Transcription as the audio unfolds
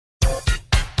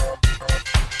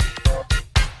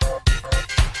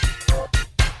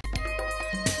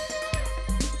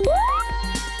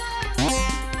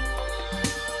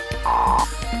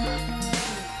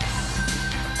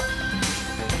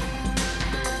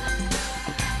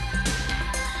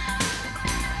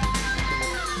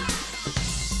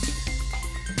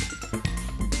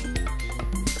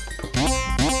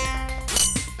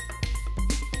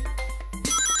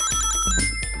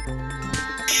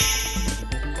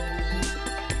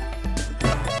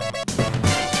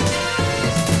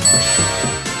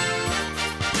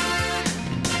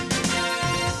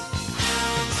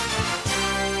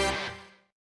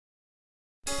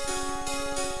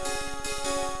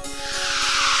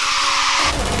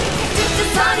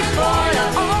decided for it,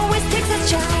 always takes a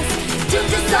chance. To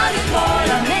decide for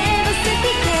it, I'll never say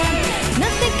begin.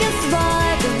 Nothing can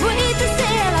survive, the way to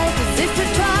stay alive is if to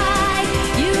try.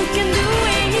 You can do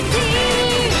anything.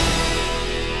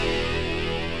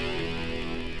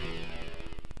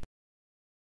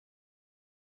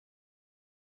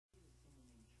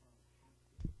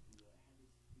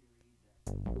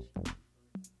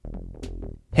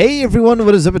 Hey everyone,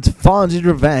 what is up? It's Fonzie's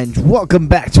Revenge. Welcome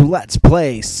back to Let's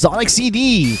Play Sonic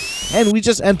CD. And we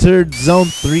just entered Zone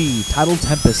 3, Tidal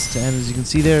Tempest. And as you can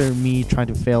see there, me trying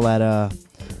to fail at,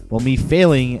 me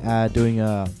failing at doing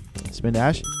a spin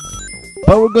dash.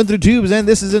 But we're going through tubes, and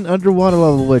this is an underwater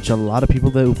level, which a lot of people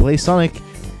that who play Sonic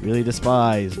really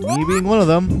despise. Me being one of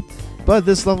them. But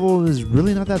this level is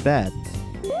really not that bad.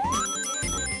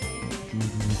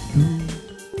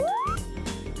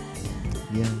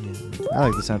 Yeah. I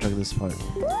like the soundtrack of this part.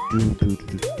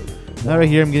 Now right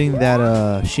here I'm getting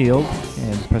that shield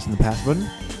and pressing the pass button.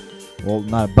 Well,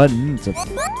 not a button, it's a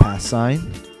pass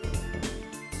sign.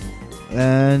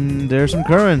 And there's some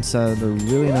currents. They're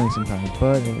really annoying sometimes,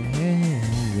 but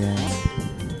yeah.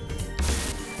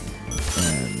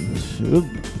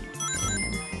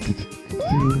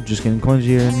 And just getting coins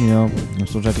here, and I'm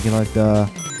still trying to get like the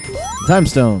time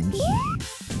stones,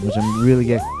 which I'm really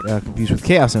get confused with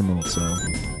Chaos Emeralds. So.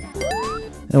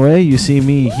 Anyway, you see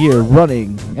me here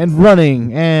running,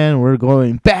 and we're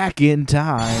going back in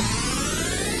time.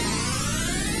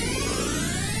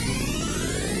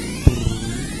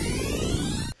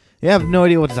 Yeah, I have no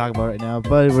idea what to talk about right now,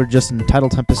 but we're just in Tidal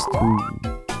Tempest through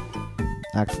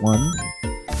Act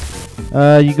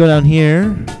 1. You go down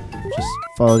here, just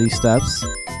follow these steps.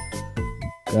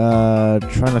 Try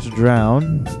not to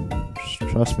drown,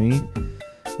 just trust me.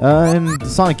 In the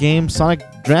Sonic game, Sonic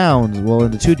drowns. Well,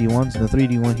 in the 2D ones, in the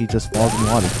 3D one, he just falls in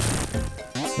water.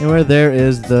 Anyway, there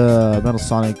is the Metal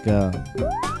Sonic.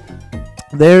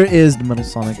 There is the Metal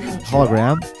Sonic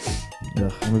hologram.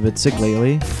 Ugh, I'm a bit sick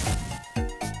lately.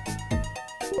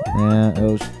 And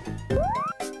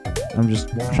I'm just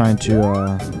trying to.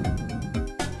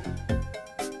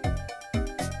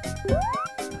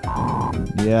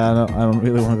 Yeah, I don't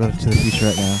really want to go to the future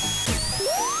right now.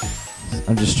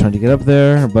 I'm just trying to get up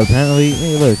there, but apparently,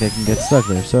 hey look, I can get stuck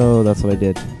there, so that's what I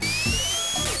did.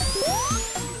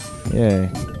 Yay.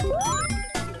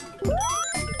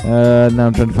 Now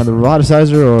I'm trying to find the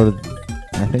roboticizer, or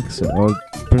I think so, or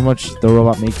pretty much the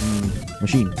robot making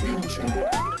machine.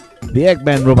 The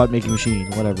Eggman robot making machine,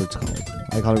 whatever it's called.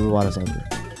 I call it roboticizer.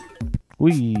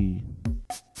 Whee!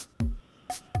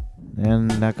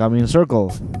 And that got me in a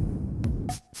circle.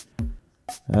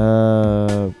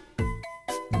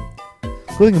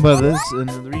 Cool thing about this, in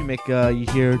the remake, you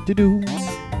hear doo-doo,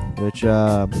 which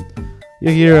you'll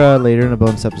hear later in a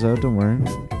bonus episode. Don't worry.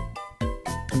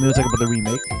 I'm gonna talk about the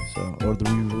remake, or the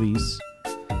re-release.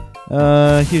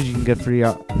 Here you can get free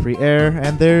air,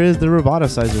 and there is the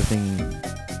roboticizer thingy.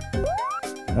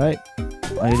 All right,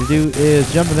 all you have to do is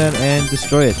jump in that and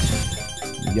destroy it.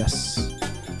 Yes.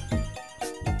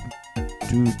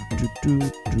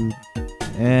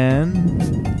 And.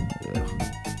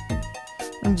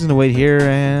 I'm just gonna wait here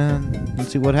and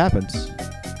let's see what happens.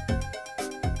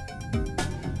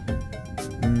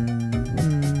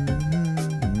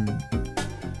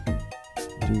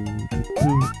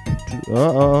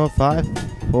 Uh-oh, 5,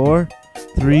 4,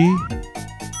 3,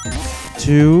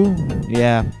 2.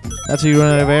 Yeah, that's how you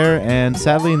run out of air. And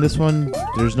sadly, in this one,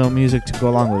 there's no music to go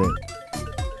along with it,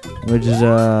 which is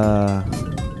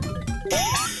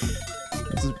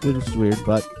it's weird,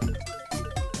 but.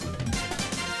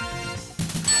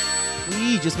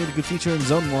 We just made a good feature in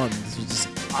Zone 1. This was just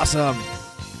awesome.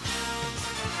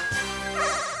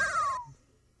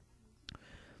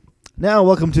 Now,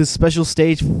 welcome to Special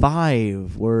Stage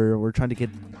 5, where we're trying to get...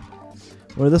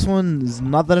 Where this one is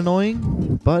not that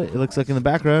annoying, but it looks like in the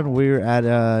background we're at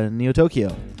Neo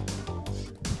Tokyo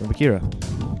from Akira.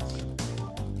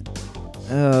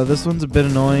 This one's a bit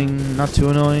annoying, not too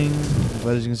annoying,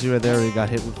 but as you can see right there, we got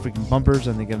hit with freaking bumpers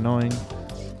and they get annoying.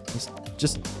 It's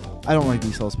just... I don't like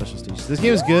these whole special stages. This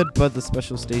game is good, but the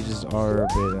special stages are a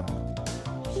bit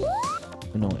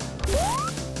annoying.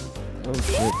 Oh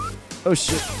shit! Oh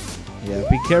shit! Yeah,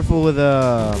 be careful with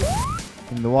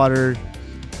in the water.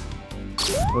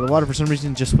 Well, the water for some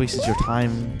reason just wastes your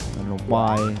time. I don't know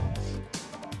why.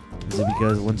 Is it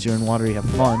because once you're in water you have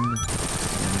fun? And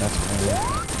that's why. I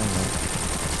don't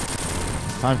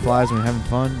know. Time flies when you're having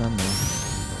fun. I don't know.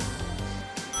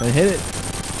 Can I hit it?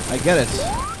 I get it.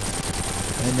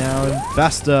 And now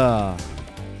Infesta.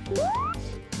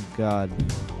 God.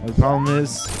 The problem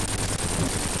is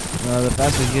The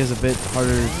faster he is, a bit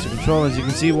harder to control. As you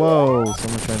can see, whoa,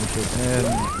 someone's trying to shoot. And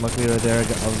luckily right there, I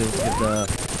was able to get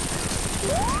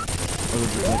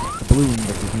the balloon that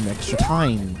gives me extra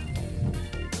time.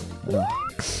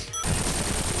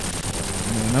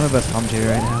 Not my best commentary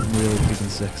right now. I'm really freaking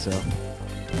sick, so.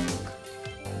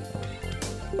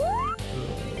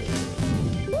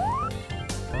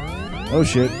 Oh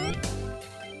shit.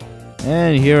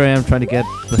 And here I am trying to get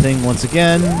the thing once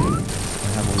again. I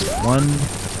have one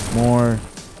more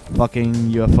fucking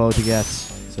UFO to get.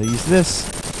 So use this.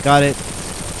 Got it.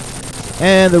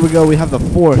 And there we go. We have the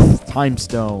 4th time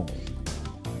stone.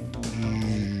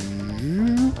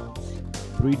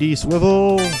 3D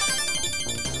swivel.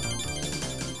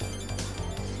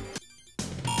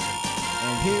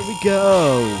 And here we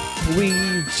go. We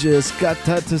just got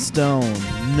to stone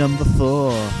number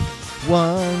 4.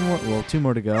 One more. Well, 2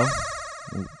 more to go.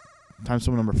 Time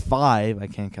stone number 5. I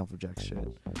can't count for jack shit.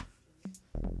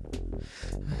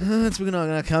 Speaking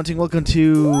of counting, welcome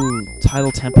to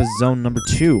Tidal Tempest Zone number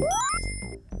 2.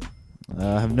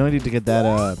 I have no idea to get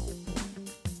that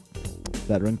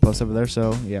that ring post over there,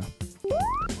 so yeah.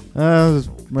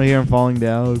 Right here, I'm falling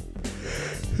down.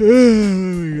 Oh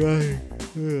my god.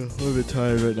 I'm a bit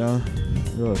tired right now.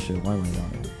 Oh shit, why am I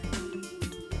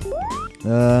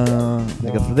down? I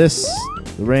go for this,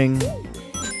 the ring.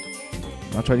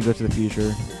 I'll try to go to the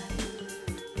future,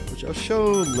 which I'll show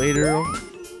later.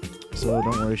 So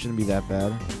don't worry, it shouldn't be that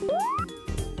bad.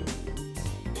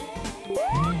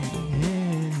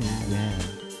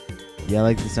 Yeah, I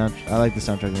like the sound. I like the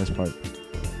soundtrack in this part.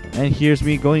 And here's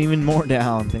me going even more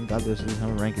down. Thank God this doesn't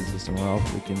have a ranking system, or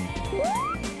else we can.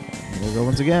 We'll go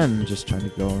once again. Just trying to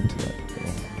go into that.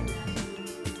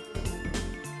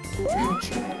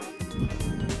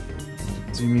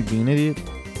 See me being an idiot.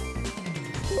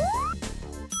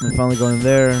 And finally going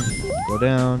there. Go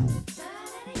down.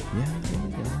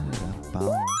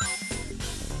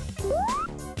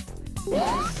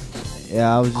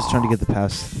 Yeah, I was just trying to get the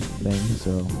pass thing,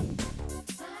 so.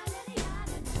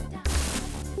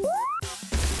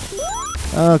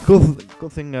 Cool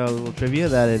thing, little trivia,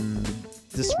 that in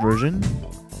this version,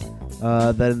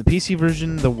 that in the PC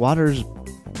version, the water's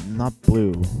not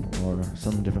blue, or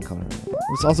some different color.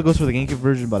 This also goes for the GameCube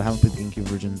version, but I haven't played the GameCube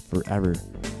version forever.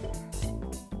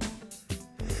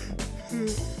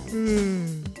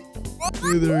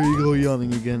 There you go,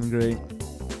 yawning again, great.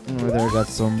 Right there, I got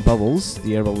some bubbles.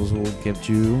 The air bubbles will give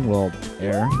you, well,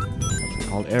 air. That's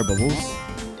called air bubbles.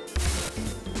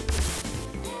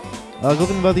 Good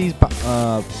thing about these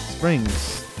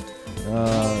springs.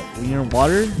 When you're in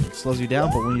water, it slows you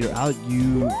down, but when you're out,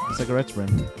 it's like a red spring.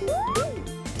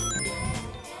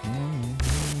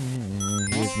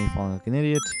 Here's me falling like an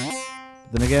idiot. But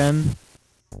then again,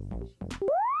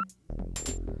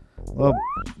 well,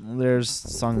 there's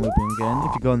song looping again.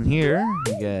 If you go in here,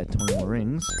 you get 20 more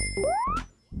rings,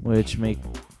 which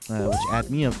add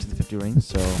me up to the 50 rings,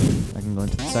 so I can go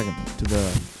into the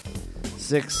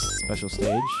 6th special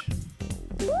stage.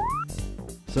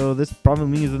 So this probably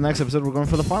means the next episode we're going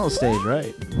for the final stage,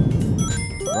 right?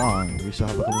 Wrong. We still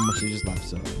have a couple more stages left,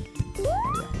 so yeah.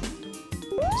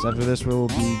 So after this, we'll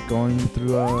be going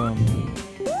through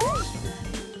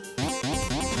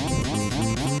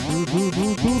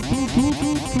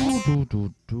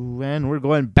and we're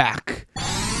going back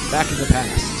in the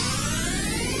past.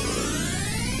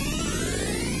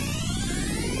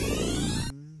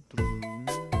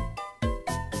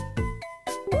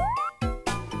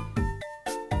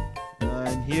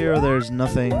 And here there's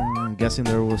nothing. I'm guessing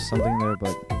there was something there,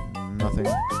 but nothing.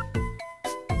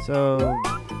 So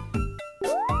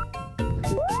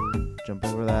jump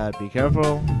over that. Be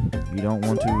careful. You don't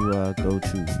want to go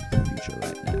to the future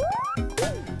right now.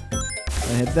 I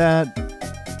hit that.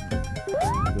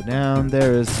 Go down.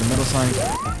 There is the metal sign.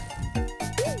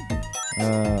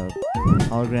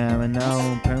 Hologram, and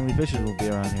now apparently fishes will be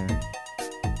around here.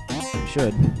 They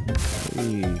should.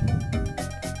 Hey.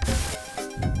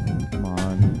 Come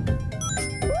on.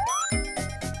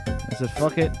 I said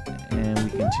fuck it, and we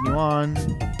continue on.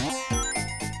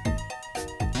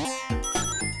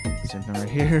 Same thing right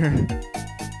here.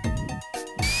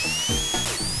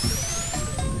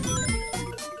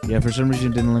 Yeah, for some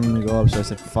reason it didn't let me go up, so I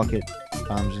said fuck it.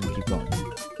 I'm just gonna keep going.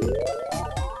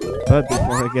 But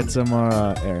before I get some more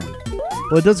air.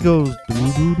 Well, it does go some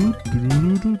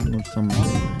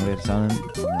way to sound it.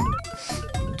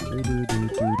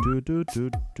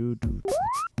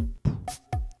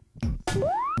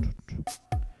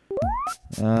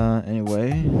 Anyway,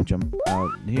 jump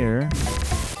out here.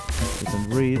 Get some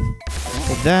breathe.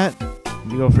 With that,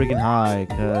 you go freaking high,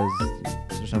 because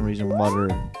for some reason water,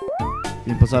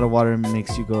 being pushed out of water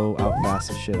makes you go out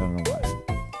fast as shit. I don't know why.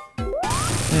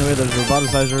 Anyway, there's a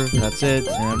roboticizer. That's it.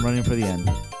 And I'm running for the end.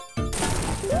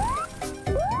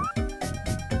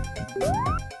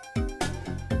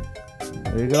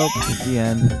 There you go. The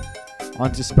end.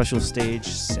 On to special stage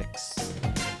 6.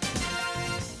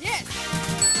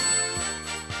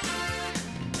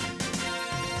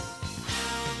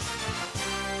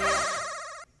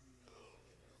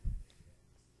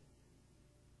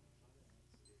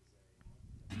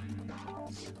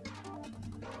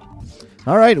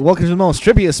 Alright, welcome to the most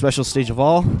trivia special stage of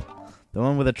all. The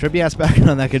one with a trivia-ass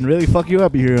background that can really fuck you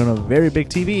up here on a very big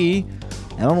TV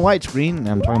and on widescreen.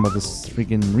 I'm talking about this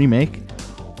freaking remake.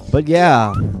 But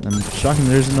yeah, I'm shocking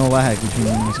there's no lag between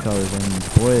these colors, and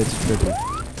boy, it's trippy.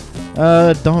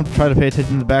 Don't try to pay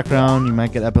attention to the background, you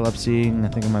might get epilepsy. I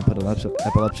think I might put an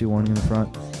epilepsy warning in the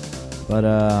front. But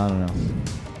I don't know.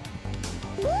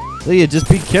 So yeah, just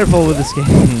be careful with this game.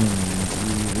 You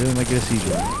really might get a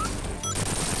seizure.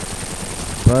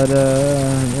 But,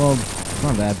 well, it's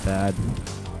not that bad.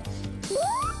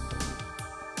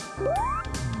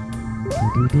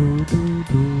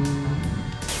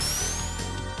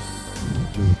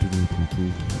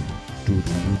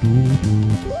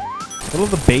 I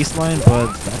love the bass line,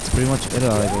 but that's pretty much it.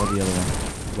 I like all the other one.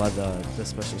 But the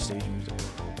special stage music.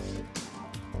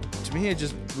 To me, I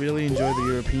just really enjoy the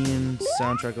European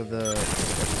soundtrack of the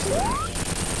special stage.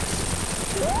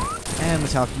 And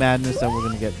Metallic Madness that we're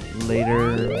gonna get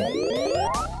later.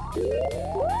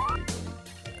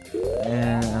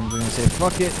 And I'm gonna say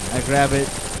fuck it. I grab it.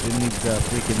 Didn't need the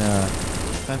freaking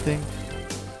kind of thing.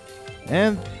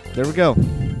 And there we go.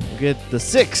 We get the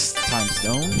 6th time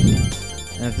stone.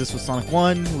 And if this was Sonic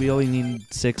 1, we only need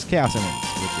 6 Chaos Emeralds,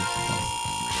 which is fun.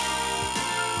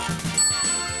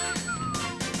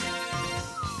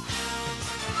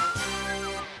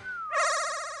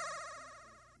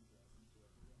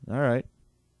 Alright.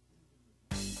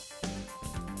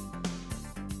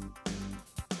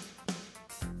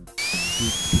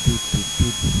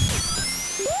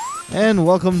 And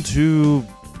welcome to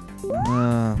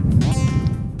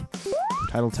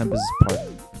Tidal Tempest Part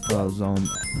Zone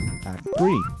Act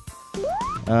 3.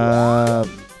 Well,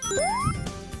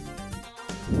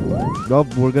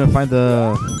 we're gonna find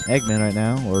the Eggman right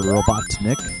now, or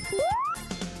Robotnik.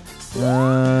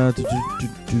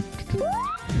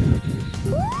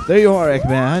 There you are,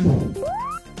 Eggman.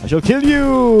 I shall kill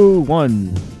you.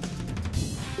 1.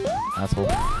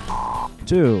 Asshole.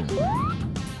 2.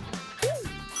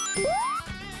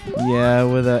 Yeah,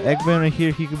 with Eggman right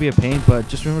here, he could be a pain, but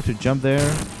just remember to jump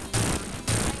there,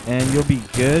 and you'll be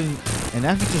good. And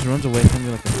now he just runs away from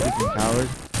you like a freaking coward.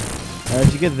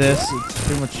 If you get this, it's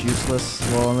pretty much useless.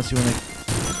 Well, unless you want to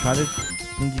try to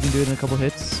think you can do it in a couple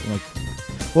hits. Like,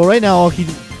 well, right now all he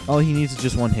needs is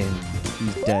just 1 hit.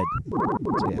 He's dead.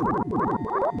 So yeah.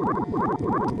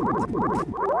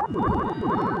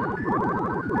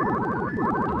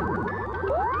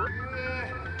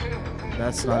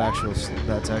 That's not actual.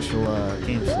 That's actual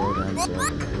game slowdown. So if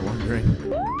you're wondering.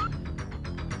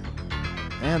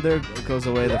 And there goes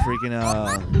away the freaking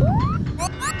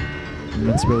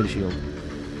invincibility shield.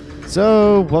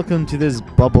 So welcome to this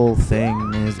bubble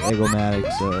thing. It's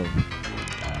Eggomatic. So I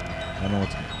don't know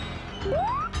what to do.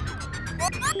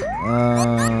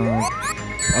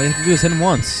 All you have to do is hit him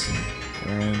once.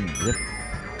 And yep.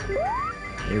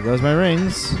 Here goes my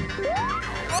rings.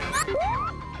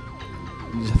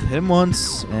 You just have to hit him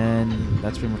once, and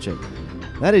that's pretty much it.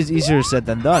 That is easier said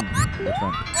than done, my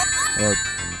friend. Or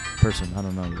person, I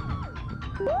don't know. I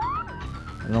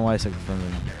don't know why I said friend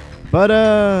right now. But,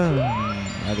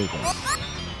 I do this.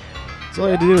 So all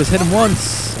you have to do is hit him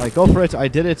once. Like, go for it. I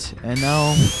did it. And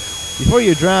now, before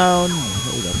you drown,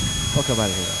 hold up. Fuck up out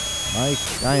of here.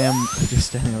 I am just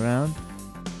standing around.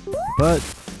 But,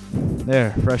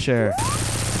 there, fresh air.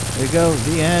 There you go,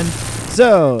 the end.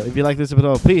 So, if you like this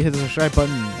episode, please hit the subscribe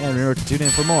button and remember to tune in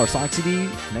for more Sonic CD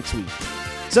next week.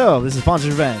 So, this is Fonz's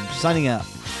Revenge, signing out.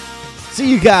 See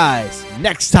you guys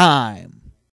next time!